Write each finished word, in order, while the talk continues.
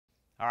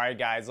All right,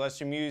 guys,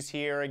 Lester Muse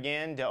here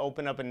again to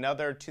open up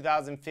another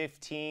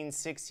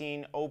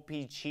 2015-16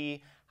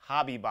 O-Pee-Chee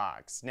hobby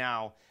box.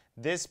 Now,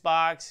 this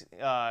box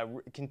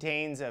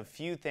contains a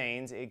few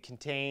things. It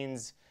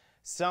contains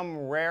some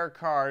rare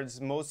cards,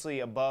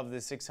 mostly above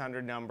the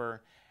 600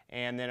 number,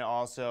 and then it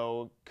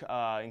also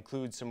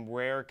includes some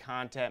rare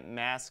content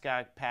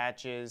mascot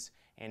patches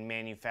and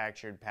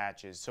manufactured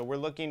patches. So we're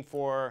looking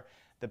for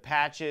the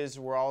patches.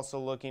 We're also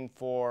looking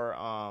for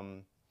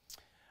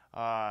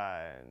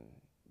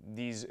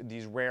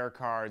these rare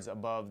cards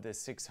above the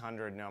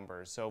 600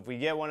 number. So if we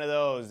get one of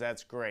those,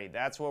 that's great.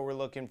 That's what we're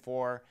looking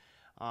for.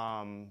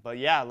 But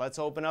yeah, let's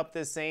open up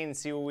this thing and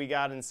see what we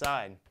got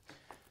inside.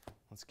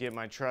 Let's get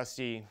my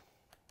trusty.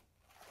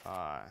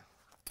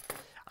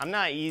 I'm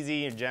not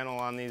easy or gentle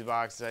on these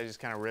boxes. I just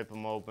kind of rip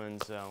them open,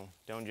 so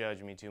don't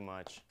judge me too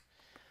much.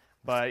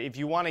 But if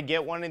you want to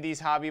get one of these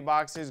hobby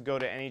boxes, go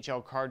to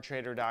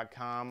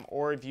NHLcardtrader.com,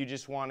 or if you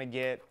just want to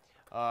get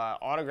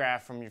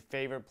autograph from your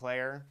favorite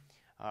player,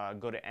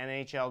 go to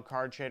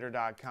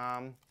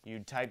NHLcardtrader.com. You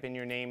type in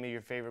your name of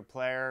your favorite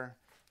player.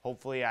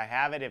 Hopefully I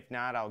have it. If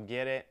not, I'll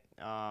get it.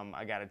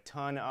 I got a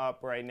ton up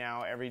right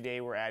now. Every day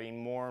we're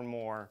adding more and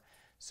more.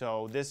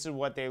 So this is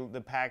what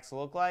the packs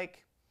look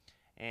like,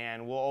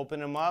 and we'll open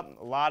them up.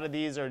 A lot of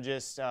these are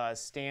just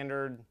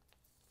standard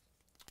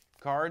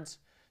cards,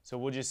 so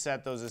we'll just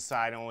set those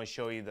aside and only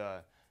show you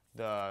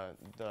the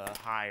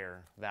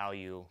higher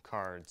value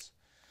cards.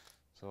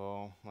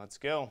 So let's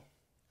go.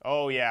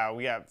 Oh yeah,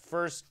 we got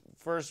first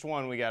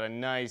one. We got a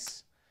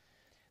nice.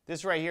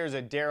 This right here is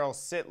a Daryl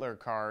Sittler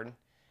card,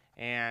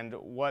 and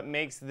what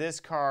makes this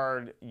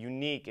card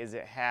unique is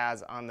it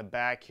has on the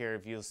back here,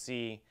 if you'll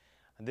see,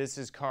 this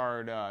is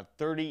card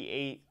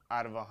 38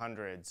 out of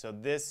 100. So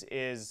this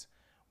is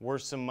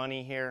worth some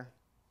money here.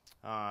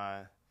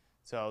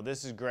 So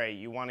this is great.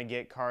 You want to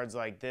get cards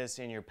like this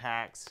in your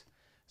packs.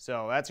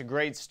 So that's a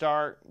great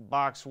start.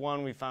 Box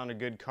one, we found a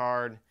good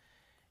card.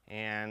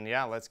 And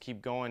yeah, let's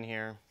keep going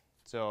here.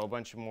 So a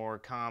bunch of more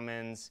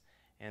commons,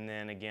 and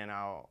then again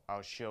I'll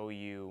show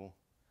you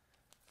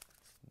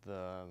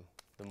the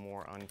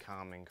more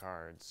uncommon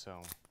cards.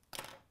 So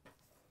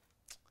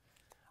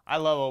I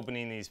love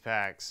opening these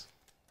packs.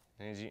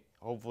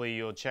 Hopefully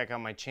you'll check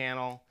out my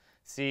channel.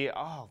 See,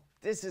 oh,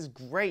 this is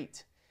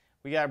great.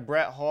 We got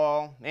Brett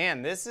Hall.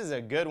 Man, this is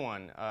a good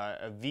one.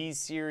 A V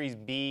Series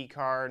B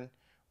card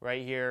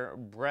right here,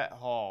 Brett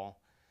Hall.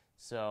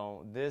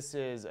 So this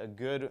is a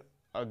good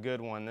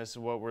one. This is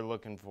what we're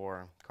looking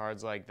for.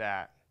 Cards like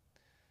that.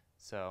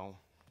 So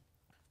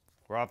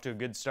we're off to a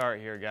good start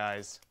here,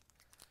 guys.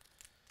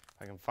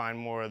 If I can find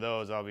more of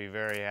those, I'll be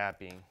very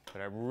happy.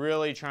 But I'm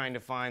really trying to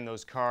find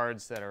those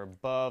cards that are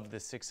above the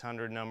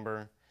 600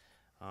 number.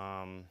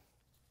 And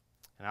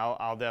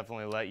I'll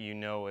definitely let you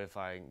know if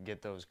I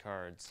get those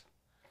cards.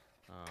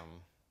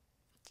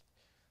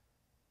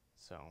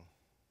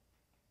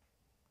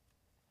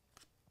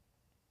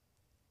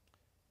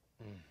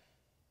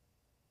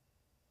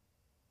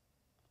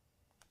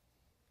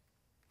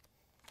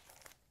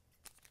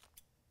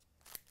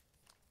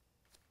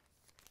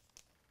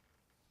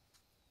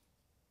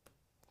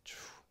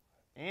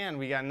 And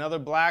we got another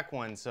black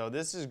one, so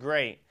this is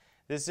great.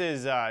 This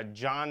is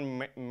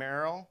John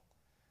Merrill.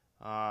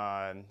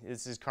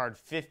 This is card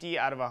 50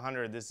 out of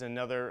 100. This is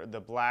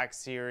the Black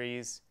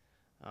Series.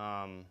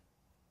 I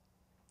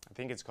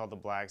think it's called the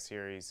Black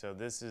Series. So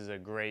this is a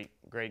great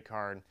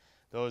card.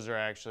 Those are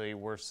actually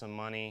worth some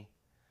money.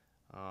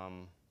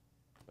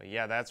 But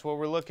yeah, that's what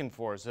we're looking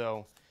for.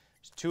 So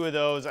there's two of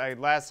those.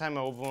 Last time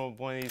I opened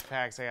one of these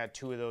packs, I got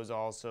two of those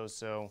also.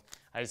 So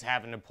I just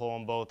happened to pull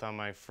them both on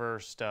my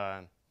first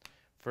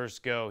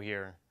go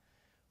here.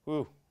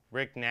 Woo,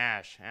 Rick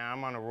Nash.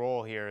 I'm on a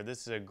roll here.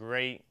 This is a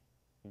great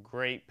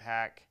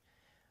pack.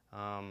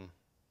 And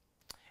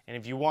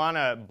if you want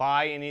to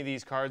buy any of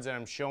these cards that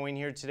I'm showing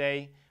here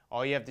today,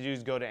 all you have to do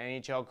is go to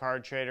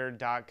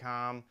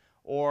NHLcardtrader.com,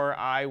 or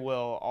I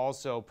will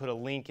also put a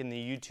link in the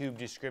YouTube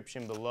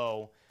description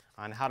below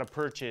on how to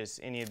purchase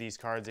any of these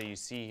cards that you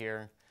see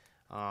here.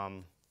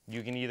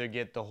 You can either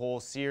get the whole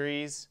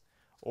series,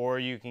 or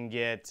you can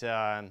get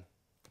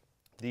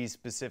these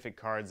specific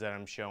cards that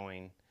I'm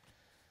showing.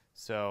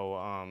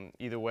 So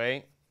either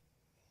way,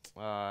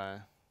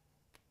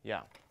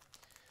 yeah.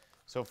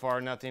 So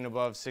far, nothing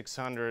above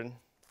 600.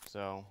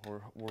 So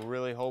we're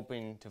really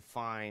hoping to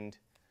find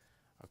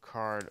a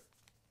card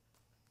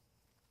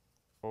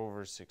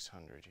over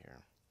 600 here.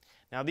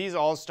 Now these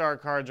all-star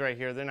cards right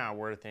here, they're not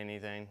worth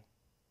anything,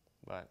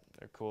 but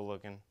they're cool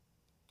looking.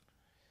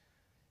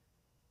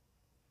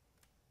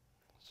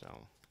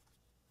 So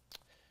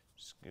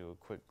just do a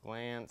quick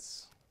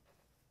glance.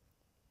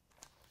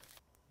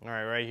 All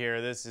right, right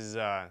here, this is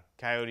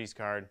Coyotes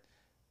card.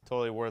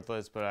 Totally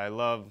worthless, but I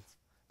love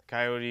the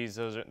Coyotes.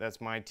 That's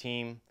my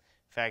team. In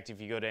fact, if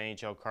you go to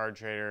NHL Card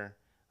Trader,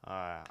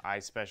 I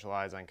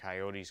specialize on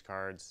Coyotes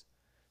cards.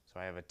 So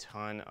I have a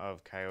ton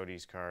of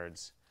Coyotes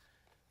cards.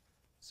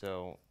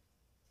 So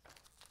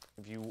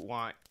if you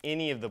want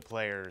any of the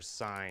players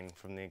signed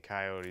from the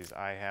Coyotes,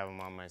 I have them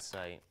on my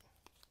site.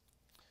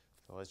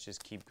 So let's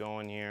just keep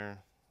going here.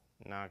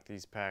 knock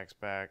these packs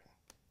back.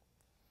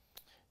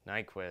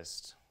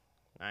 Nyquist.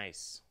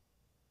 Nice.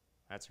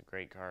 That's a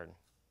great card.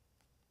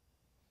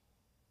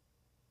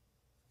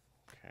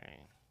 Okay.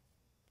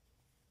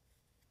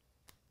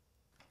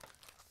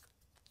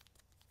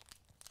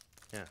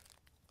 Yeah.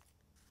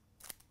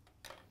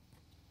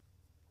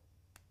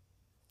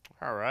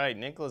 All right,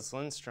 Nicholas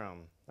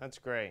Lindstrom. That's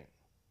great.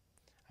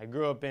 I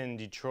grew up in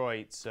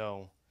Detroit,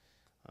 so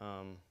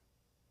I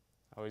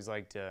always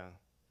like to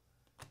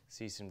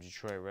see some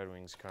Detroit Red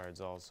Wings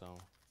cards also.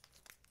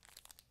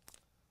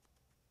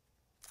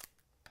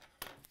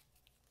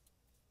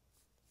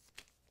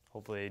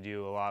 Hopefully they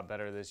do a lot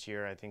better this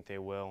year. I think they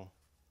will.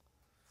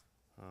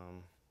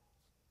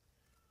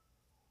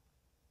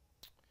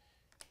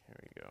 Here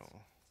we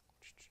go.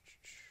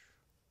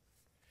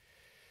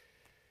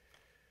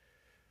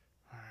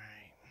 All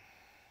right.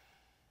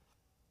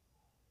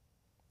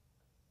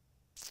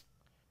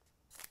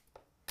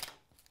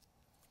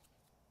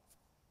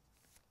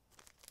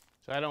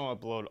 So I don't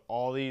upload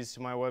all these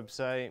to my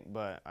website,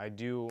 but I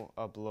do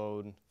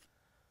upload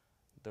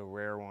the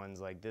rare ones,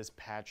 like this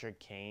Patrick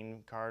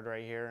Kane card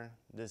right here.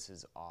 This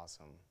is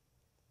awesome.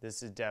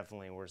 This is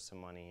definitely worth some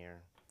money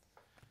here.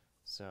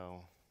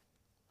 So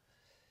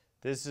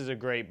this is a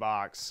great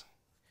box.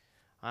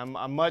 I'm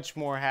much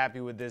more happy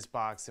with this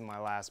box than my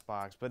last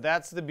box, but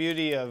that's the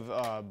beauty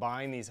of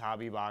buying these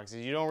hobby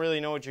boxes. You don't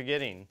really know what you're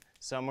getting.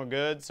 Some are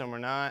good, some are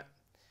not,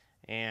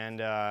 and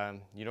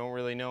you don't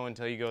really know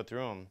until you go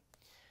through them.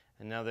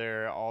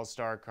 Another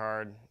all-star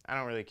card. I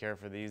don't really care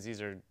for these.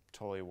 These are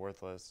totally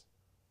worthless.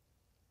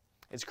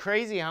 It's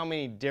crazy how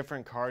many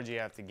different cards you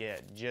have to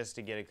get just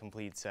to get a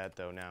complete set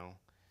though now.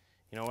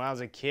 You know, when I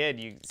was a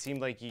kid, it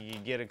seemed like you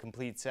could get a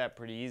complete set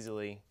pretty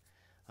easily.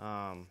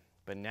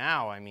 But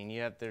now, I mean,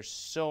 there's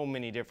so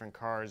many different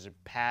cards,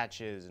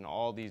 patches, and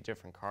all these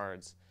different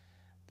cards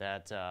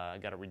that I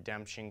got a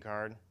redemption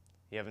card.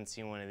 You haven't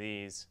seen one of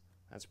these.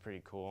 That's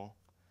pretty cool.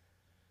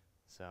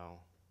 So,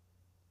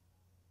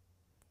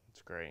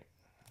 it's great.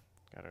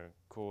 Got a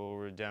cool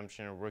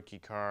redemption, a rookie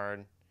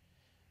card.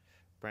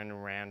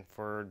 Brendan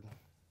Ranford.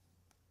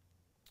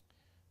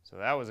 So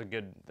that was a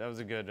good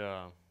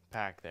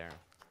pack there.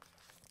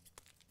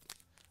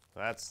 So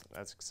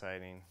that's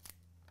exciting.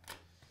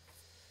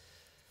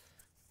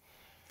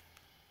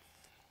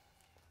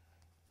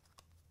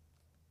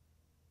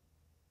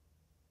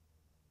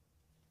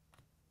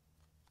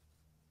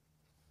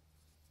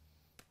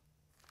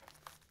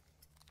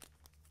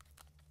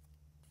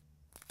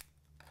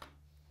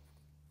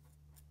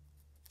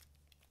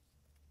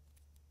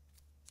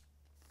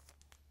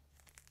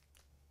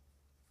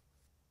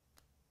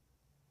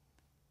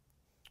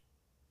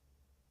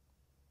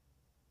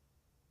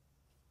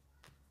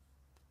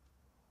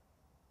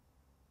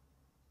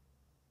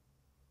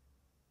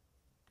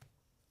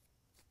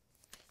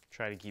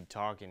 Try to keep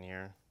talking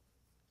here,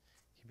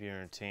 keep you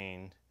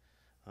entertained.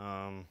 We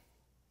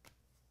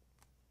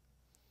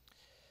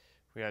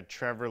got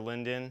Trevor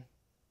Linden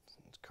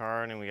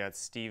card, and we got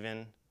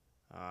Steven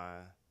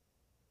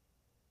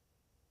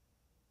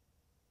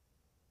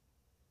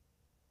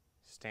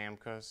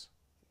Stamkos.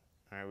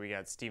 All right, we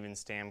got Steven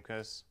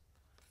Stamkos.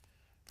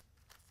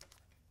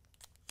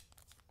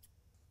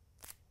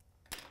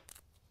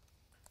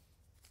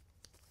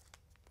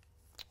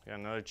 We got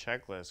another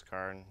checklist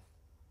card.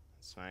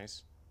 That's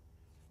nice.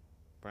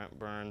 Brent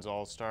Burns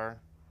All-Star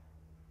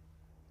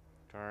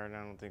card.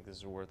 I don't think this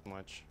is worth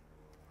much.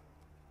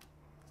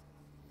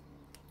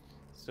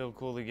 Still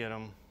cool to get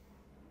them.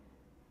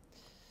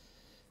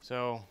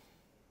 So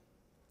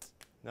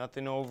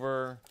nothing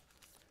over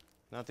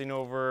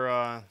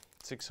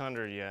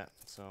 600 yet.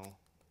 So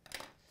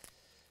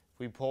if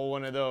we pull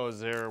one of those,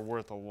 they're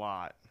worth a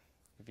lot.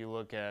 If you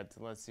look at,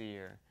 let's see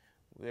here,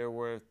 they're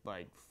worth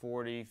like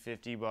 40,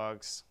 50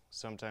 bucks,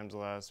 sometimes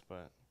less,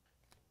 but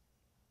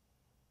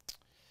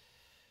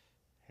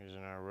here's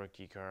another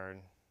rookie card.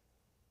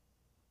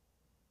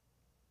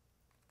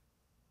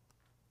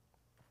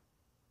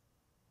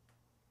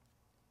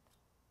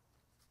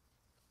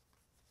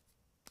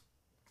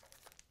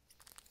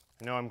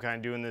 I know I'm kind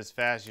of doing this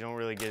fast. You don't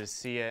really get to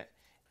see it.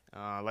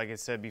 Like I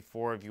said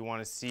before, if you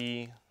want to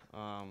see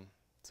some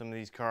of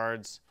these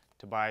cards,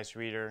 Tobias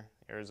Reeder,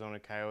 Arizona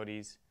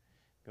Coyotes.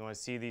 If you want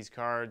to see these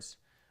cards,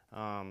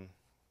 go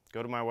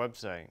to my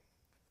website.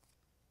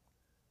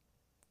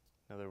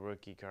 Another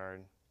rookie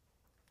card.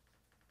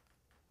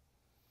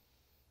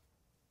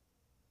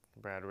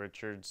 Brad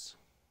Richards,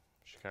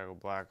 Chicago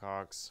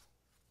Blackhawks.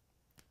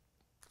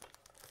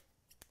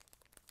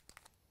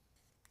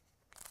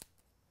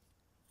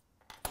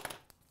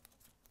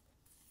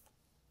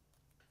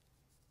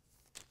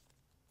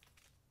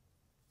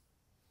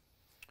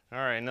 All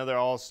right, another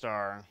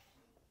All-Star.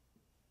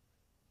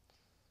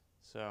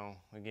 So,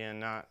 again,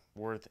 not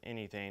worth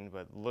anything,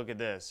 but look at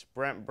this.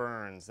 Brent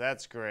Burns,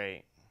 that's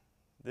great.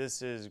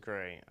 This is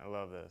great. I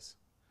love this.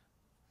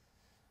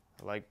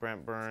 I like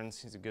Brent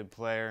Burns. He's a good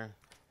player.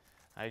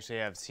 I actually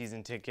have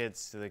season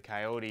tickets to the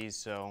Coyotes,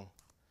 so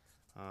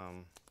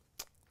I'm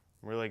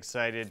really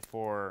excited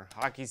for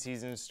hockey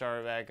season to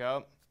start back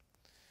up.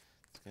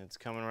 It's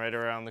coming right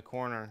around the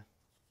corner.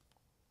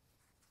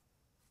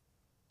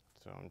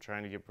 So I'm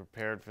trying to get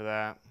prepared for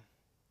that.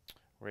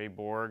 Ray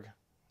Borg,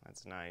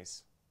 that's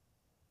nice.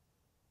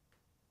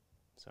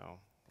 So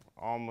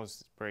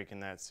almost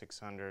breaking that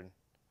 600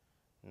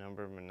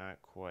 number, but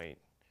not quite.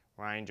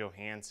 Ryan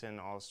Johansson,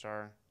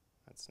 All-Star,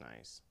 that's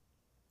nice.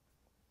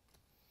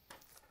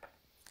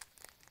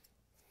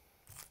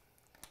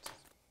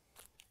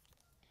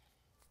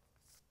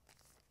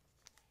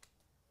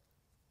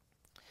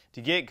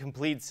 To get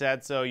complete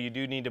sets, though, you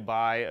do need to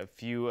buy a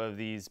few of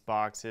these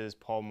boxes,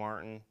 Paul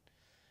Martin,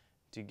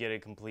 to get a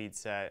complete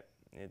set.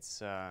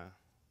 It's, like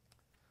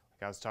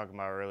I was talking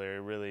about earlier,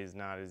 it really is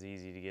not as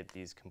easy to get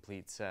these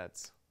complete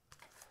sets.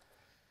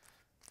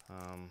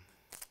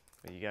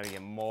 But you got to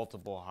get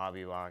multiple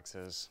hobby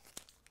boxes.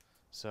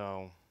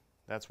 So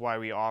that's why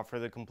we offer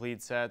the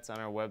complete sets on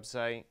our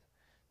website.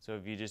 So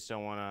if you just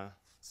don't want to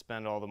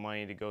spend all the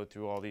money to go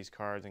through all these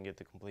cards and get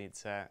the complete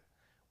set,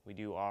 we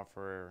do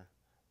offer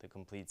the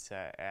complete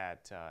set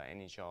at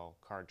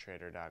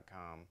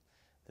NHLcardtrader.com.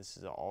 This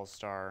is an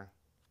All-Star.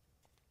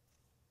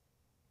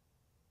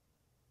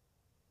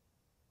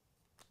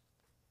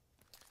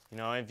 You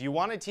know, if you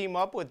want to team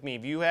up with me,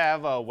 if you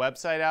have a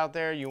website out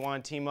there, you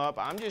want to team up,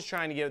 I'm just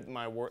trying to get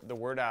the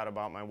word out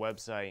about my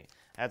website.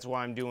 That's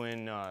why I'm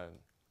doing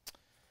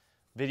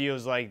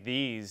videos like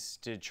these,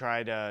 to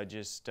try to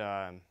just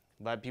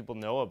let people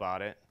know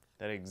about it,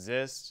 that it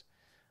exists.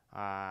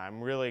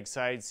 I'm really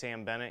excited.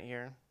 Sam Bennett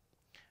here.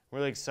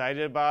 Really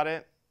excited about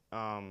it.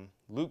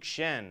 Luke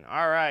Shen.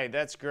 All right,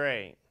 that's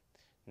great.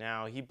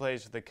 Now, he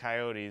plays for the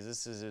Coyotes.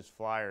 This is his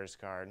Flyers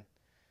card.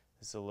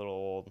 This is a little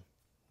old,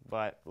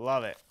 but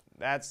love it.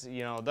 That's,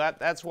 you know,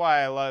 that's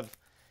why I love,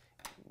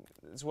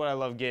 that's what I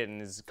love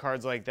getting, is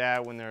cards like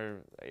that when they're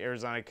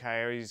Arizona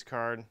Coyotes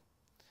card.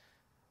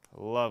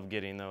 I love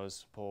getting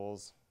those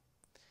pulls.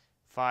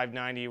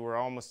 590, we're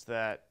almost to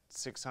that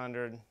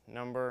 600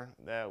 number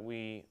that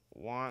we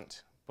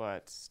want,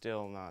 but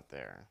still not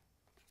there.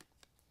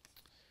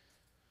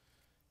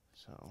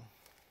 So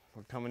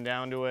we're coming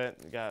down to it.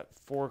 We got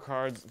 4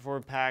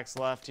 packs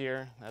left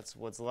here. That's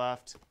what's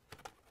left.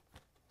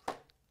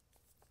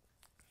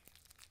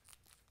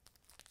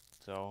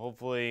 So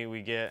hopefully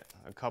we get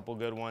a couple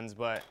good ones,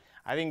 but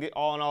I think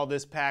all in all,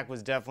 this pack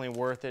was definitely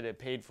worth it. It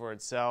paid for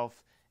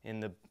itself in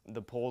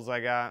the pulls I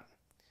got.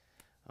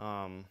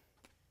 Got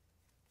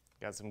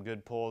some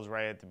good pulls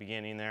right at the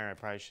beginning there. I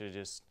probably should have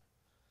just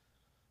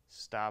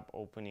stopped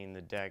opening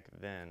the deck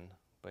then,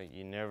 but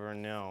you never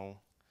know.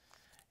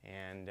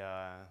 And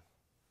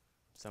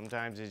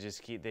sometimes they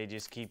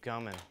just keep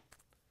coming.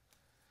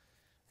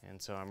 And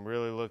so I'm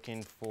really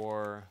looking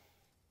for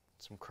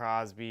some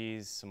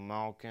Crosbys, some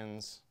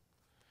Malkins.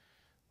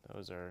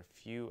 Those are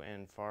few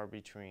and far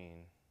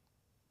between.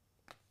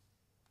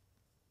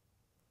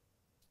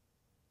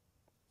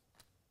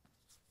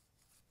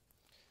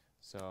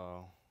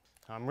 So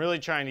I'm really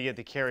trying to get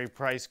the Carey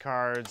Price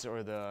cards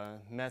or the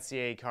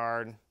Messier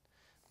card.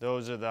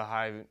 Those are the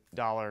high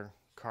dollar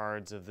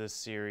cards of this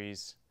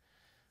series.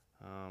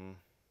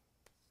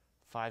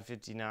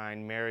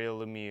 559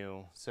 Mario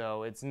Lemieux.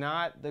 So it's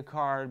not the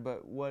card,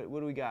 but what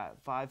do we got?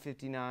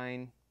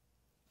 559.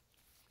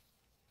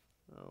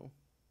 Oh.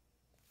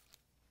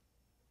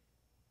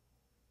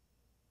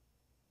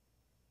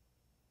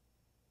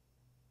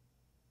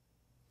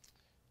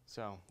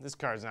 So this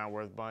card's not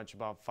worth much,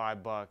 about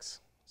 $5.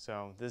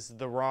 So this is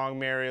the wrong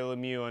Mario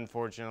Lemieux,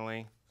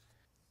 unfortunately.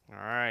 All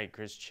right,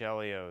 Chris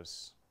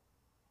Chelios.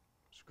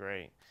 It's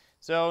great.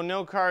 So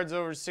no cards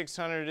over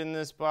 600 in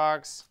this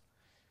box.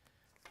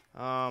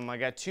 I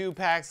got 2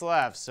 packs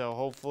left, so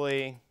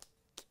hopefully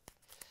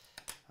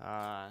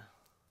I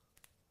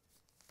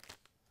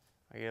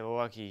get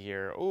lucky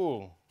here.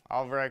 Ooh,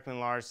 Oliver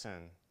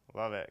Ekman-Larsson.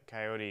 Love it.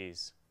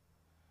 Coyotes.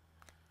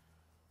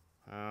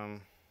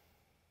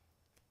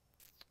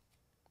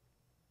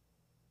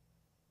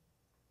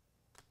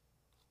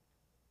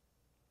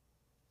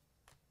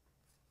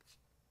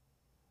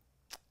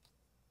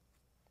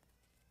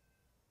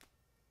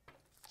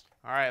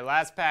 All right,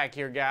 last pack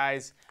here,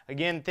 guys.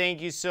 Again, thank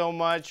you so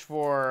much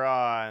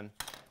for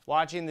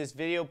watching this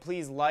video.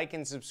 Please like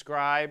and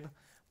subscribe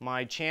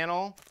my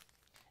channel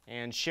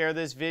and share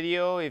this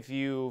video if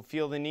you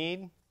feel the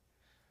need.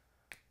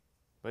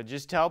 But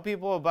just tell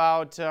people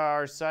about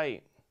our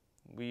site.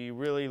 We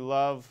really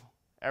love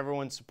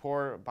everyone's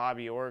support.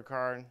 Bobby Orr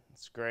card,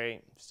 it's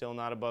great. Still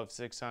not above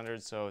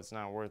 600, so it's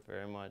not worth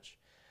very much.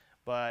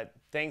 But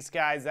thanks,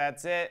 guys.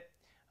 That's it.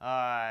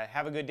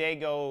 Have a good day.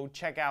 Go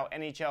check out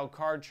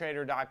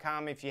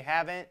NHLcardtrader.com if you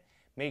haven't.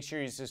 Make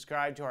sure you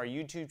subscribe to our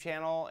YouTube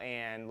channel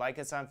and like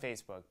us on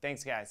Facebook.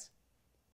 Thanks, guys.